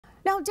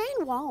Now,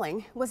 Dayne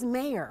Walling was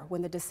mayor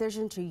when the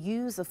decision to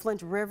use the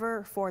Flint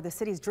River for the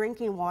city's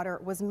drinking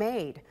water was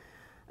made,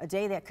 a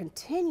day that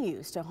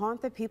continues to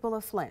haunt the people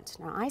of Flint.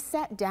 Now, I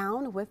sat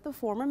down with the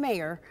former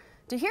mayor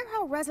to hear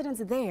how residents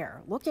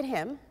there look at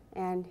him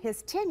and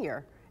his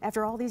tenure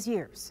after all these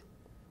years.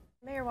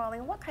 Mayor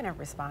Walling, what kind of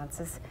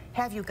responses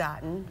have you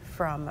gotten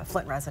from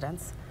Flint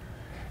residents?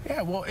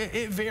 Yeah, well,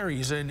 it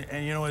varies, and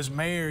you know, as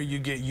mayor, you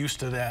get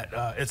used to that.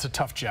 It's a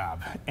tough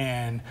job,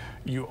 and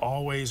you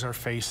always are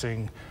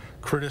facing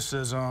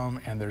criticism,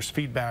 and there's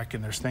feedback,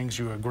 and there's things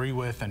you agree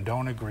with and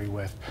don't agree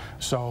with.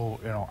 So,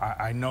 you know,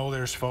 I know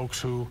there's folks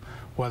who,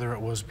 whether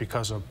it was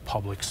because of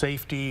public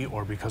safety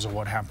or because of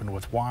what happened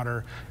with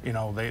water, you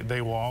know,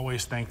 they will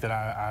always think that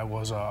I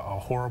was a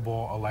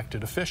horrible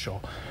elected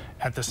official.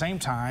 At the same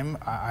time,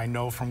 I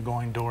know from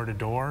going door to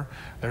door,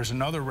 there's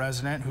another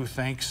resident who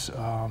thinks,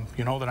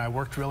 you know, that I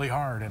worked really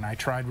hard and I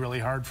tried really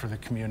hard for the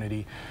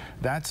community.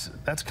 That's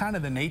kind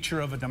of the nature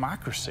of a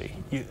democracy.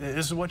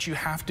 This is what you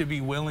have to be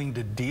willing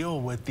to deal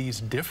with, these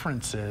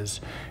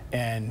differences,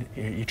 and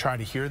you try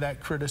to hear that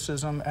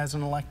criticism as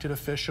an elected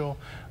official,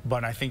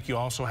 but I think you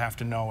also have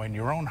to know in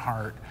your own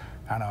heart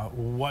kind of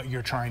what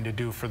you're trying to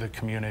do for the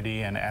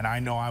community, and I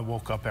know I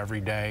woke up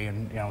every day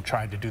and, you know,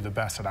 tried to do the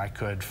best that I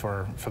could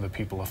for the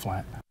people of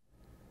Flint.